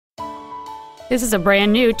This is a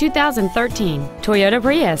brand new 2013 Toyota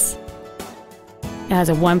Prius. It has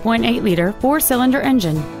a 1.8-liter four-cylinder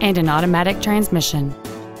engine and an automatic transmission.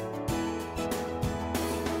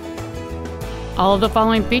 All of the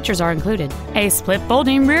following features are included: a split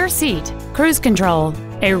folding rear seat, cruise control,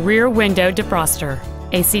 a rear window defroster,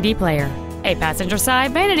 a CD player, a passenger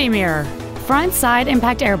side vanity mirror, front side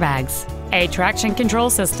impact airbags, a traction control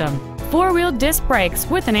system, four-wheel disc brakes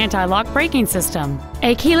with an anti-lock braking system,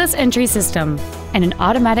 a keyless entry system, and an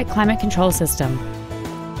automatic climate control system.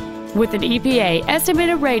 With an EPA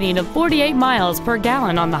estimated rating of 48 miles per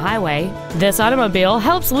gallon on the highway, this automobile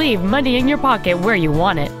helps leave money in your pocket where you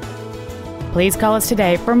want it. Please call us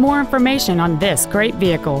today for more information on this great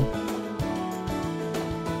vehicle.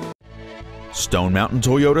 Stone Mountain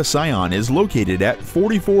Toyota Scion is located at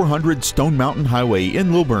 4400 Stone Mountain Highway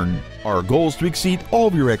in Lilburn. Our goal is to exceed all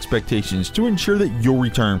of your expectations to ensure that you'll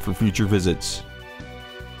return for future visits.